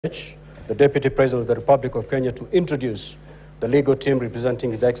the Deputy President of the Republic of Kenya to introduce the legal team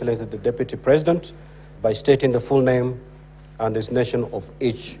representing His Excellency the Deputy President by stating the full name and designation of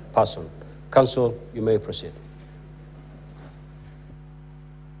each person. Council, you may proceed.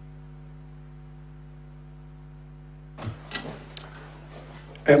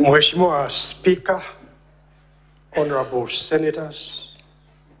 Mheshimiwa Speaker, honorable senators,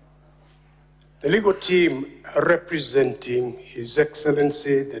 the legal team representing His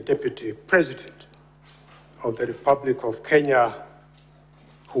Excellency the Deputy President of the Republic of Kenya,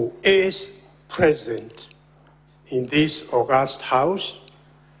 who is present in this august house,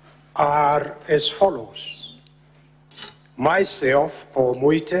 are as follows. Myself, Paul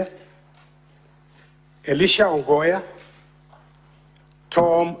Mwite, Elisha Ongoya,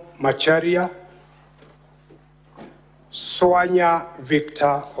 Tom Macharia, Soanya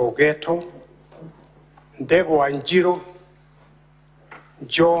Victor Ogeto, Ndego Wanjiro,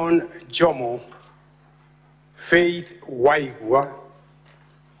 John Jomo, Faith Waigwa,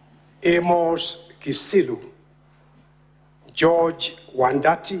 Amos Kisilu, George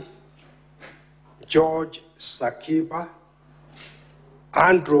Wandati, George Sakiba,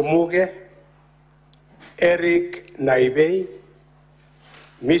 Andrew Muge, Eric Naibei,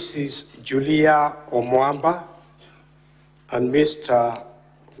 Mrs. Julia Omwamba, and Mr.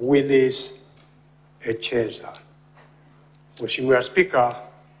 Willis Echeza. Mheshimiwa Speaker,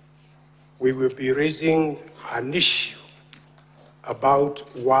 we will be raising an issue about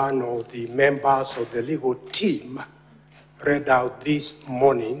one of the members of the legal team read out this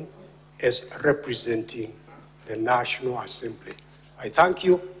morning as representing the National Assembly. I thank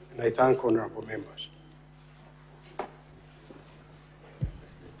you, and I thank honorable members.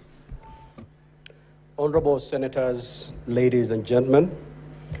 Honorable Senators, ladies and gentlemen,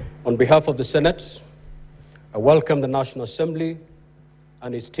 on behalf of the Senate, I welcome the National Assembly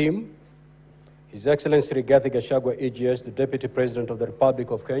and its team, His Excellency Rigathi Gachagua, AGS, the Deputy President of the Republic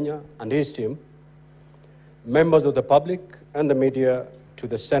of Kenya, and his team, members of the public and the media, to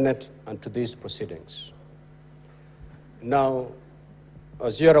the Senate and to these proceedings. Now,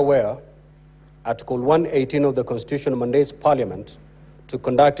 as you're aware, Article 118 of the Constitution mandates Parliament to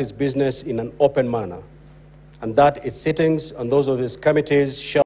conduct its business in an open manner, and that its sittings and those of its committees shall